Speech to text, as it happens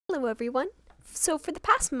Hello everyone. So for the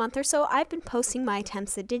past month or so, I've been posting my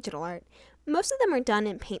attempts at digital art. Most of them are done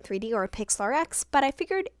in Paint 3D or Pixlr X, but I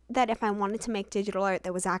figured that if I wanted to make digital art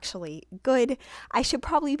that was actually good, I should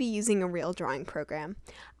probably be using a real drawing program.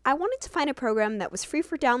 I wanted to find a program that was free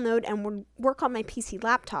for download and would work on my PC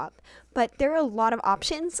laptop, but there are a lot of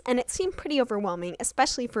options and it seemed pretty overwhelming,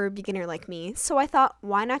 especially for a beginner like me, so I thought,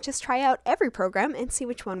 why not just try out every program and see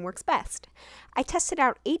which one works best? I tested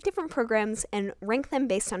out 8 different programs and ranked them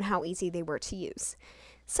based on how easy they were to use.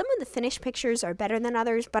 Some of the finished pictures are better than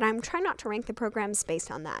others, but I'm trying not to rank the programs based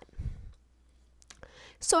on that.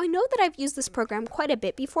 So I know that I've used this program quite a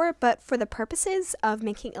bit before, but for the purposes of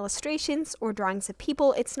making illustrations or drawings of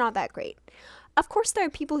people, it's not that great. Of course, there are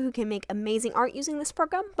people who can make amazing art using this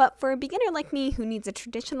program, but for a beginner like me who needs a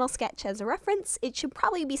traditional sketch as a reference, it should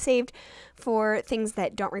probably be saved for things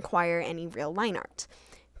that don't require any real line art.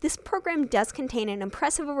 This program does contain an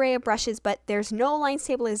impressive array of brushes, but there's no line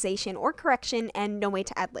stabilization or correction and no way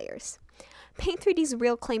to add layers. Paint 3D's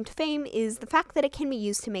real claim to fame is the fact that it can be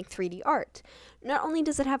used to make 3D art. Not only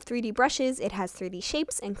does it have 3D brushes, it has 3D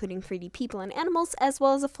shapes, including 3D people and animals, as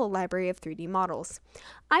well as a full library of 3D models.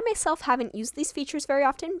 I myself haven't used these features very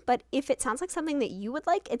often, but if it sounds like something that you would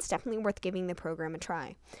like, it's definitely worth giving the program a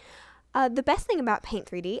try. The best thing about Paint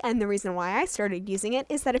 3D, and the reason why I started using it,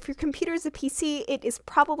 is that if your computer is a PC, it is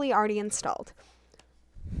probably already installed.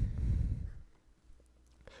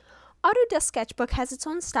 Autodesk Sketchbook has its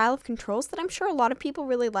own style of controls that I'm sure a lot of people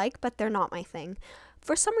really like, but they're not my thing.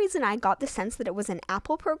 For some reason, I got the sense that it was an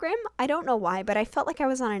Apple program. I don't know why, but I felt like I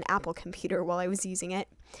was on an Apple computer while I was using it.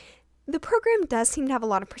 The program does seem to have a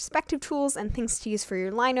lot of perspective tools and things to use for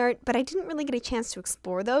your line art, but I didn't really get a chance to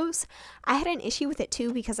explore those. I had an issue with it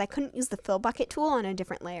too because I couldn't use the fill bucket tool on a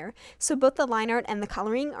different layer, so both the line art and the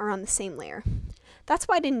coloring are on the same layer. That's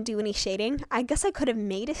why I didn't do any shading. I guess I could have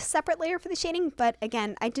made a separate layer for the shading, but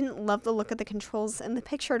again, I didn't love the look of the controls and the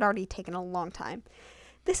picture had already taken a long time.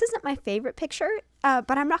 This isn't my favorite picture,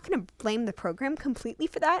 but I'm not going to blame the program completely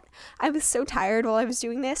for that. I was so tired while I was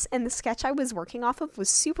doing this, and the sketch I was working off of was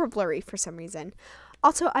super blurry for some reason.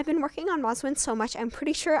 Also, I've been working on Roswin so much, I'm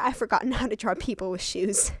pretty sure I've forgotten how to draw people with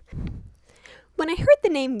shoes. When I heard the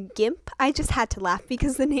name GIMP, I just had to laugh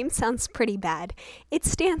because the name sounds pretty bad. It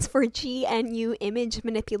stands for GNU Image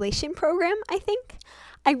Manipulation Program, I think.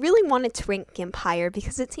 I really wanted to rank GIMP higher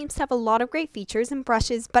because it seems to have a lot of great features and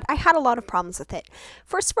brushes, but I had a lot of problems with it.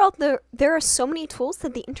 First of all, there are so many tools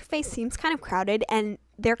that the interface seems kind of crowded and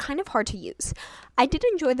they're kind of hard to use. I did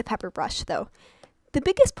enjoy the pepper brush though. The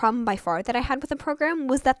biggest problem by far that I had with the program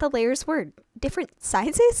was that the layers were different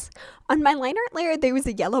sizes. On my line art layer, there was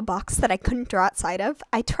a yellow box that I couldn't draw outside of.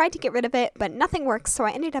 I tried to get rid of it, but nothing worked, so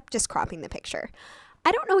I ended up just cropping the picture.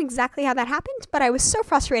 I don't know exactly how that happened, but I was so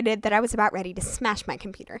frustrated that I was about ready to smash my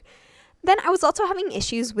computer. Then I was also having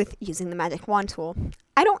issues with using the magic wand tool.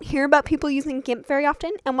 I don't hear about people using GIMP very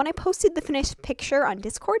often, and when I posted the finished picture on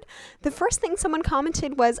Discord, the first thing someone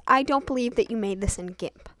commented was, "I don't believe that you made this in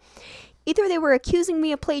GIMP." Either they were accusing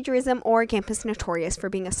me of plagiarism, or GIMP is notorious for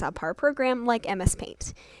being a subpar program like MS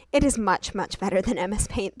Paint. It is much, much better than MS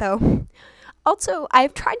Paint, though. Also,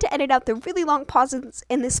 I've tried to edit out the really long pauses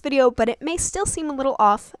in this video, but it may still seem a little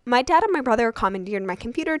off. My dad and my brother commandeered my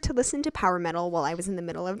computer to listen to power metal while I was in the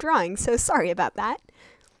middle of drawing, so sorry about that.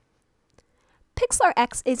 Pixlr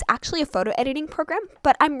X is actually a photo editing program,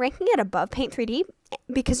 but I'm ranking it above Paint 3D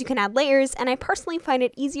because you can add layers, and I personally find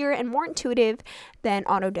it easier and more intuitive than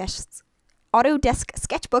Autodesk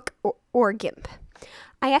Sketchbook or GIMP.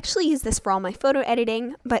 I actually use this for all my photo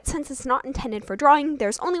editing, but since it's not intended for drawing,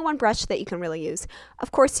 there's only one brush that you can really use.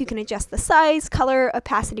 Of course, you can adjust the size, color,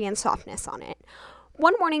 opacity, and softness on it.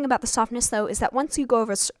 One warning about the softness, though, is that once you go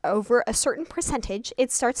over a certain percentage,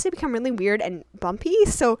 it starts to become really weird and bumpy,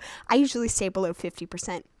 so I usually stay below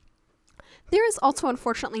 50%. There is also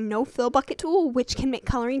unfortunately no fill bucket tool, which can make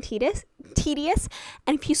coloring tedious,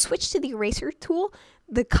 and if you switch to the eraser tool,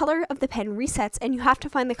 the color of the pen resets and you have to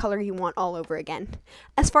find the color you want all over again.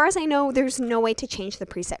 As far as I know, there's no way to change the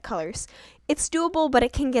preset colors. It's doable, but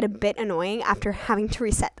it can get a bit annoying after having to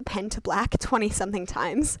reset the pen to black 20-something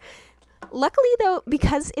times. Luckily though,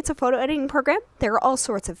 because it's a photo editing program, there are all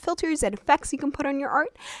sorts of filters and effects you can put on your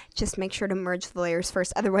art. Just make sure to merge the layers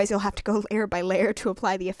first, otherwise you'll have to go layer by layer to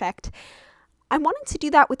apply the effect. I wanted to do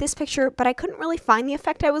that with this picture, but I couldn't really find the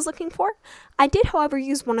effect I was looking for. I did, however,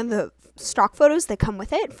 use one of the stock photos that come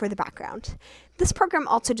with it for the background. This program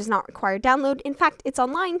also does not require download. In fact, it's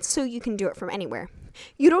online, so you can do it from anywhere.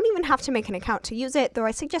 You don't even have to make an account to use it, though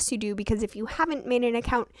I suggest you do because if you haven't made an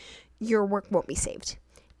account, your work won't be saved.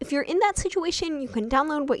 If you're in that situation, you can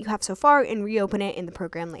download what you have so far and reopen it in the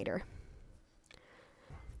program later.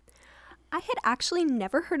 I had actually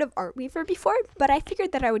never heard of Artweaver before, but I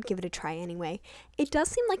figured that I would give it a try anyway. It does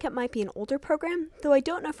seem like it might be an older program, though I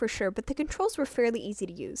don't know for sure, but the controls were fairly easy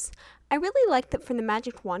to use. I really liked that for the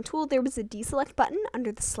Magic Wand tool, there was a deselect button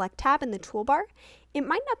under the Select tab in the toolbar. It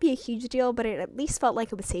might not be a huge deal, but it at least felt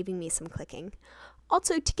like it was saving me some clicking.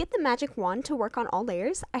 Also, to get the Magic Wand to work on all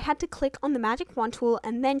layers, I had to click on the Magic Wand tool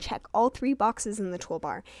and then check all 3 boxes in the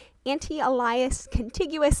toolbar: Anti-Alias,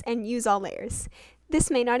 Contiguous, and Use All Layers. This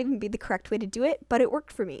may not even be the correct way to do it, but it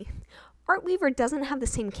worked for me. Artweaver doesn't have the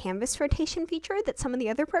same canvas rotation feature that some of the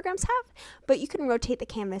other programs have, but you can rotate the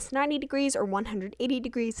canvas 90 degrees or 180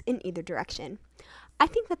 degrees in either direction. I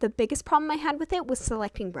think that the biggest problem I had with it was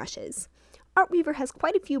selecting brushes. Artweaver has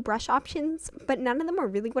quite a few brush options, but none of them were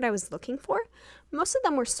really what I was looking for. Most of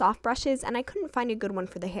them were soft brushes, and I couldn't find a good one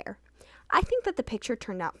for the hair. I think that the picture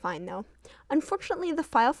turned out fine though. Unfortunately, the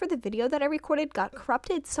file for the video that I recorded got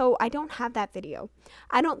corrupted, so I don't have that video.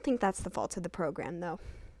 I don't think that's the fault of the program though.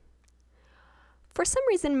 For some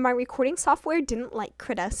reason, my recording software didn't like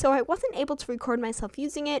Krita, so I wasn't able to record myself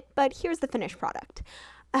using it, but here's the finished product.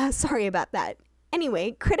 Sorry about that.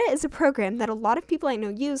 Anyway, Krita is a program that a lot of people I know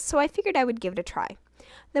use, so I figured I would give it a try.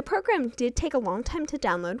 The program did take a long time to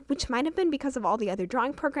download, which might have been because of all the other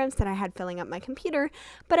drawing programs that I had filling up my computer,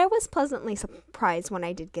 but I was pleasantly surprised when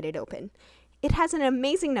I did get it open. It has an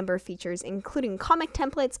amazing number of features, including comic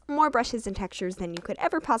templates, more brushes and textures than you could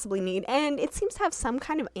ever possibly need, and it seems to have some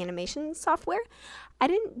kind of animation software. I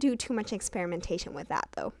didn't do too much experimentation with that,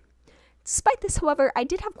 though. Despite this, however, I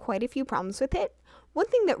did have quite a few problems with it. One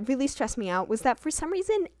thing that really stressed me out was that for some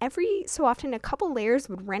reason, every so often a couple layers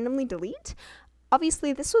would randomly delete.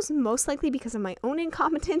 Obviously, this was most likely because of my own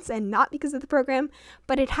incompetence and not because of the program,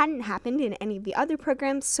 but it hadn't happened in any of the other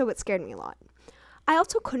programs, so it scared me a lot. I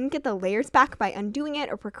also couldn't get the layers back by undoing it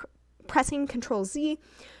or pressing Ctrl-Z,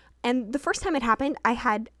 and the first time it happened,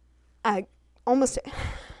 I almost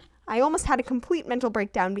had a complete mental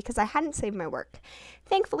breakdown because I hadn't saved my work.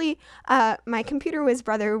 Thankfully, my computer whiz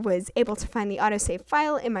brother was able to find the autosave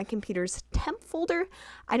file in my computer's temp folder.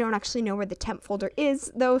 I don't actually know where the temp folder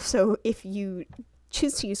is, though, so if you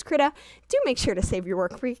choose to use Krita, do make sure to save your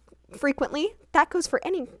work frequently. That goes for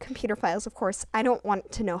any computer files, of course. I don't want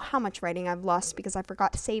to know how much writing I've lost because I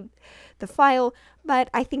forgot to save the file, but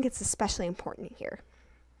I think it's especially important here.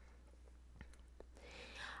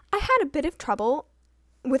 I had a bit of trouble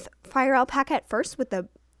with Fire Alpaca at first with the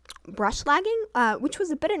brush lagging, which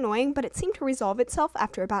was a bit annoying, but it seemed to resolve itself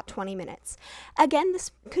after about 20 minutes. Again,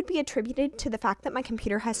 this could be attributed to the fact that my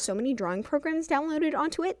computer has so many drawing programs downloaded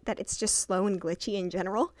onto it that it's just slow and glitchy in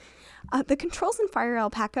general. The controls in Fire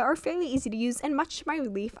Alpaca are fairly easy to use, and much to my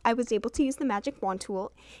relief, I was able to use the Magic Wand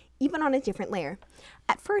tool, even on a different layer.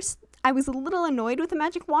 At first, I was a little annoyed with the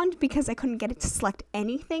Magic Wand because I couldn't get it to select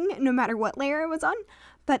anything, no matter what layer it was on,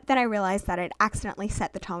 but then I realized that I'd accidentally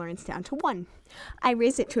set the tolerance down to 1. I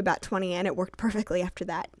raised it to about 20 and it worked perfectly after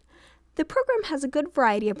that. The program has a good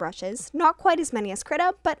variety of brushes, not quite as many as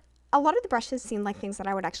Krita, but a lot of the brushes seem like things that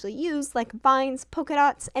I would actually use, like vines, polka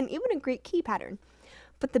dots, and even a Greek key pattern.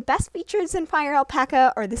 But the best features in Fire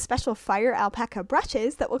Alpaca are the special Fire Alpaca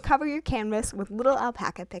brushes that will cover your canvas with little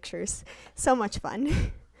alpaca pictures. So much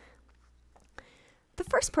fun. The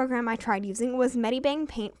first program I tried using was Medibang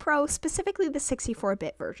Paint Pro, specifically the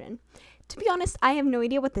 64-bit version. To be honest, I have no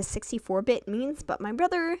idea what the 64-bit means, but my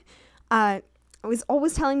brother was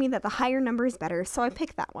always telling me that the higher number is better, so I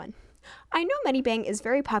picked that one. I know Medibang is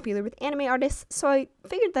very popular with anime artists, so I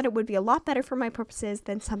figured that it would be a lot better for my purposes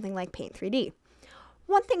than something like Paint 3D.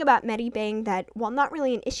 One thing about Medibang that, while not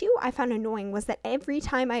really an issue, I found annoying was that every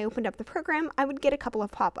time I opened up the program, I would get a couple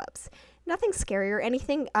of pop-ups. Nothing scary or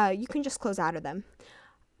anything, you can just close out of them.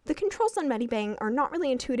 The controls on Medibang are not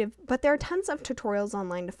really intuitive, but there are tons of tutorials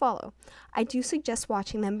online to follow. I do suggest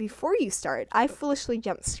watching them before you start. I foolishly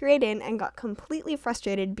jumped straight in and got completely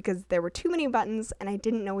frustrated because there were too many buttons and I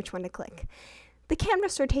didn't know which one to click. The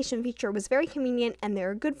canvas rotation feature was very convenient and there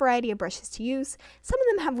are a good variety of brushes to use. Some of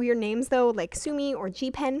them have weird names though, like Sumi or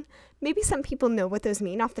G-Pen. Maybe some people know what those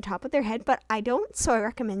mean off the top of their head, but I don't, so I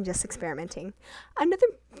recommend just experimenting. Another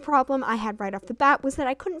problem I had right off the bat was that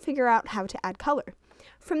I couldn't figure out how to add color.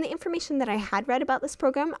 From the information that I had read about this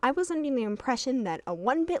program, I was under the impression that a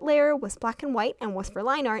 1-bit layer was black and white and was for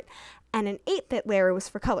line art, and an 8-bit layer was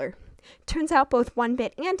for color. Turns out both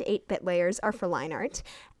 1-bit and 8-bit layers are for line art,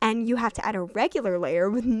 and you have to add a regular layer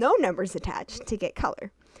with no numbers attached to get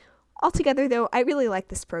color. Altogether though, I really like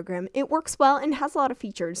this program. It works well and has a lot of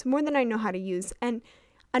features, more than I know how to use, and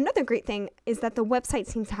another great thing is that the website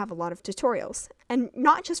seems to have a lot of tutorials, and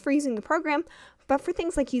not just for using the program, but for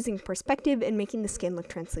things like using perspective and making the skin look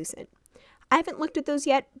translucent. I haven't looked at those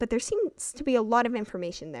yet, but there seems to be a lot of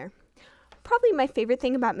information there. Probably my favorite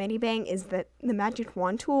thing about Medibang is that the Magic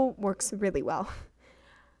Wand tool works really well.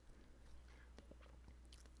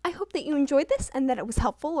 I hope that you enjoyed this and that it was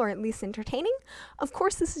helpful or at least entertaining. Of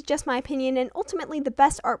course, this is just my opinion, and ultimately the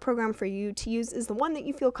best art program for you to use is the one that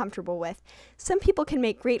you feel comfortable with. Some people can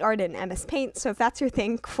make great art in MS Paint, so if that's your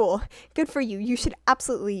thing, cool. Good for you. You should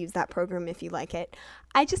absolutely use that program if you like it.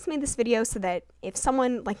 I just made this video so that if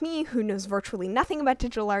someone like me who knows virtually nothing about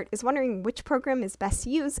digital art is wondering which program is best to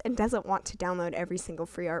use and doesn't want to download every single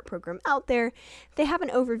free art program out there, they have an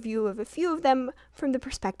overview of a few of them from the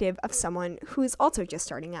perspective of someone who is also just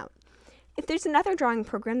starting out. If there's another drawing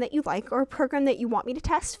program that you like or a program that you want me to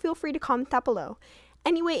test, feel free to comment that below.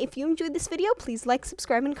 Anyway, if you enjoyed this video, please like,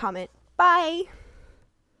 subscribe, and comment. Bye!